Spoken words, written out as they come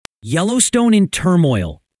Yellowstone in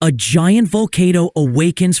turmoil. A giant volcano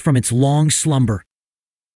awakens from its long slumber.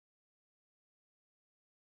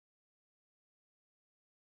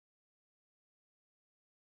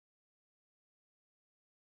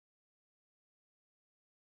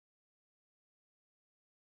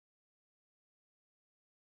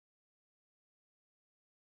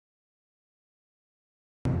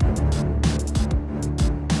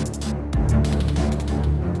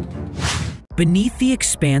 Beneath the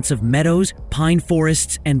expanse of meadows, pine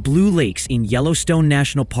forests, and blue lakes in Yellowstone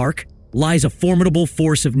National Park lies a formidable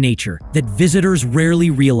force of nature that visitors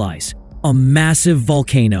rarely realize: a massive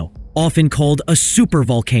volcano, often called a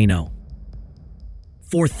supervolcano.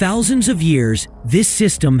 For thousands of years, this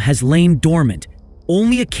system has lain dormant,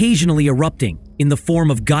 only occasionally erupting in the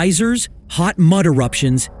form of geysers, hot mud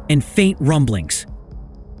eruptions, and faint rumblings.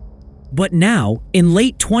 But now, in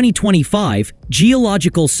late 2025,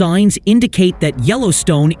 geological signs indicate that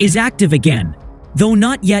Yellowstone is active again, though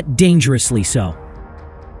not yet dangerously so.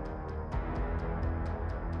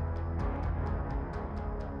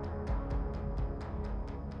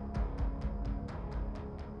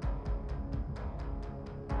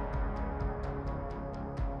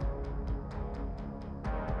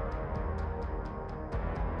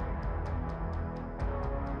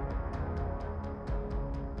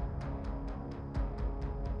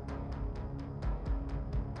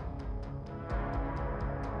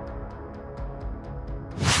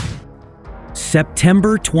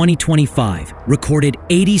 September 2025 recorded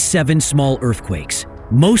 87 small earthquakes,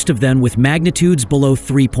 most of them with magnitudes below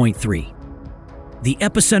 3.3. The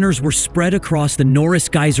epicenters were spread across the Norris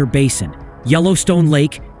Geyser Basin, Yellowstone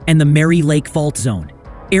Lake, and the Mary Lake Fault Zone,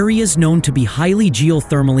 areas known to be highly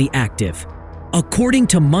geothermally active. According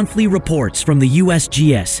to monthly reports from the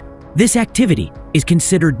USGS, this activity is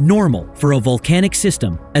considered normal for a volcanic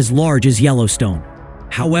system as large as Yellowstone.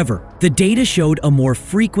 However, the data showed a more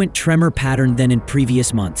frequent tremor pattern than in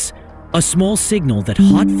previous months, a small signal that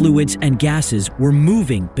hot fluids and gases were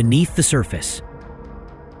moving beneath the surface.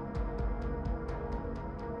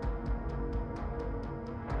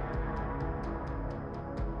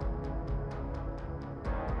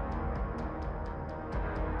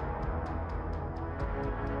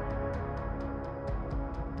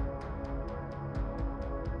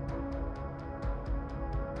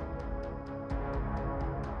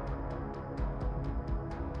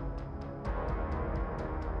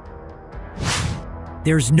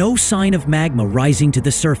 There's no sign of magma rising to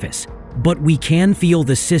the surface, but we can feel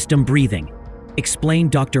the system breathing, explained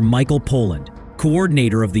Dr. Michael Poland,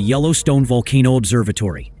 coordinator of the Yellowstone Volcano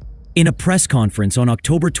Observatory, in a press conference on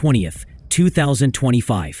October 20th,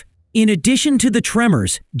 2025. In addition to the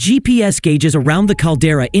tremors, GPS gauges around the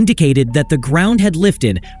caldera indicated that the ground had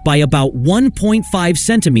lifted by about 1.5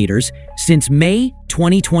 centimeters since May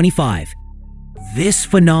 2025. This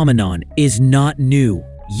phenomenon is not new.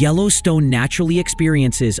 Yellowstone naturally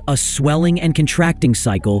experiences a swelling and contracting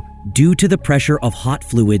cycle due to the pressure of hot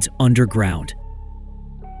fluids underground.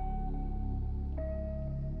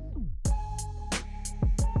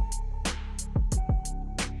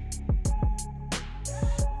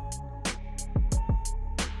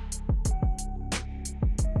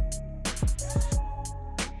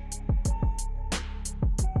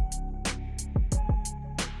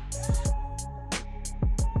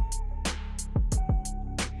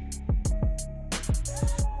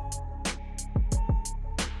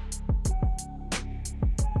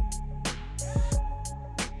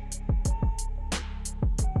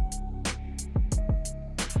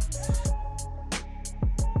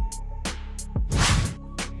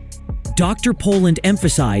 Dr. Poland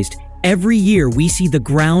emphasized, every year we see the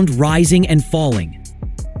ground rising and falling.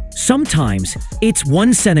 Sometimes it's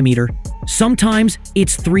 1 centimeter, sometimes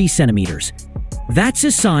it's 3 centimeters. That's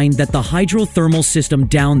a sign that the hydrothermal system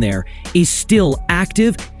down there is still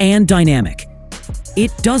active and dynamic.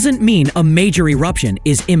 It doesn't mean a major eruption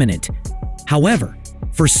is imminent. However,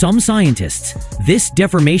 for some scientists, this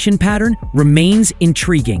deformation pattern remains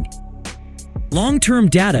intriguing. Long-term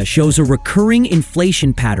data shows a recurring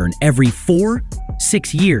inflation pattern every 4-6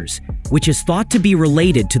 years, which is thought to be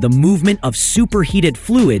related to the movement of superheated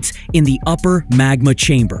fluids in the upper magma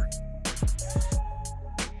chamber.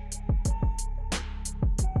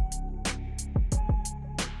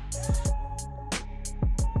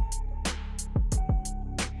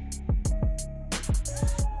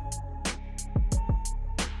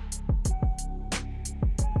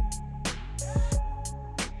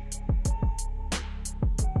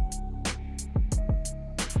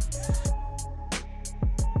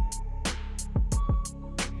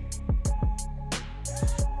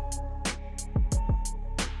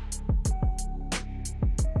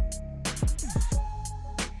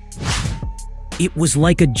 It was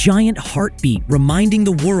like a giant heartbeat reminding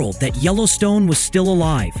the world that Yellowstone was still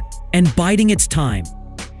alive and biding its time.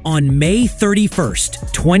 On May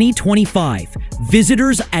 31st, 2025,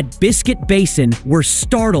 visitors at Biscuit Basin were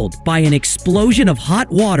startled by an explosion of hot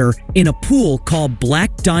water in a pool called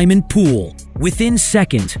Black Diamond Pool. Within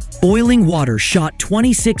seconds, boiling water shot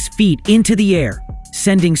 26 feet into the air,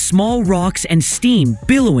 sending small rocks and steam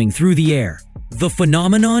billowing through the air. The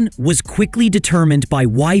phenomenon was quickly determined by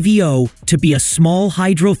YVO to be a small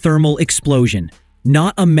hydrothermal explosion,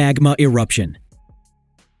 not a magma eruption.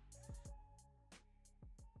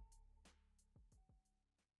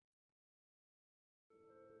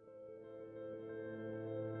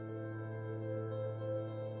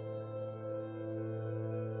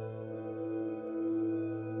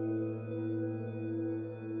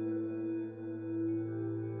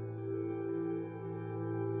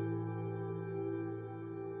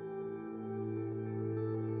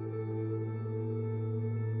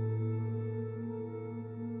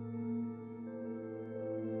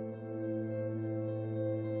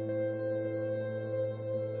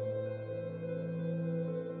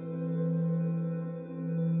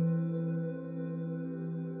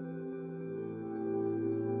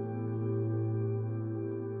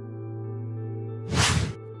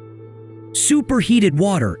 Superheated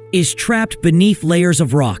water is trapped beneath layers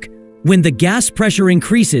of rock. When the gas pressure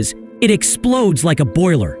increases, it explodes like a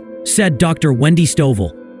boiler, said Dr. Wendy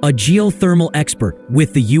Stovall, a geothermal expert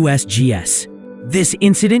with the USGS. This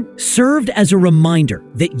incident served as a reminder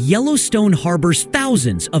that Yellowstone harbors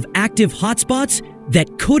thousands of active hotspots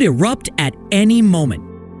that could erupt at any moment,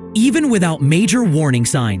 even without major warning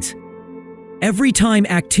signs. Every time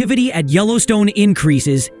activity at Yellowstone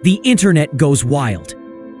increases, the internet goes wild.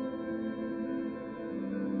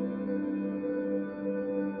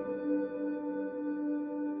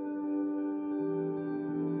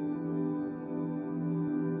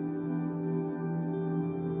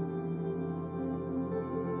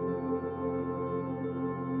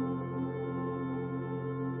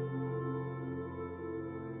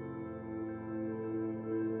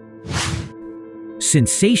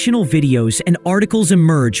 Sensational videos and articles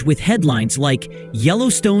emerge with headlines like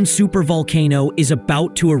 "Yellowstone Supervolcano is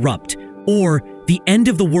about to erupt" or "The end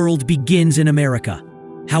of the world begins in America."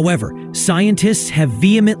 However, scientists have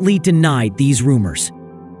vehemently denied these rumors.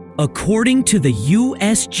 According to the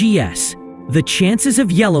USGS, the chances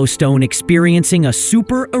of Yellowstone experiencing a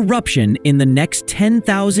super-eruption in the next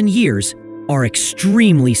 10,000 years are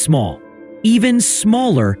extremely small, even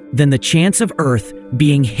smaller than the chance of Earth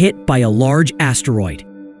being hit by a large asteroid.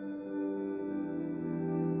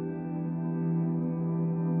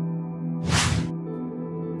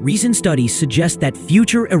 Recent studies suggest that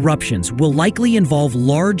future eruptions will likely involve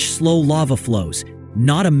large, slow lava flows,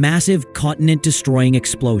 not a massive, continent-destroying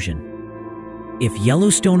explosion. If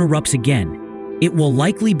Yellowstone erupts again, it will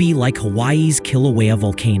likely be like Hawaii's Kilauea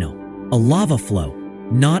volcano, a lava flow,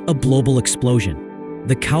 not a global explosion,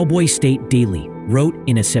 the Cowboy State Daily wrote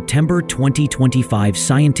in a September 2025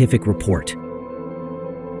 scientific report.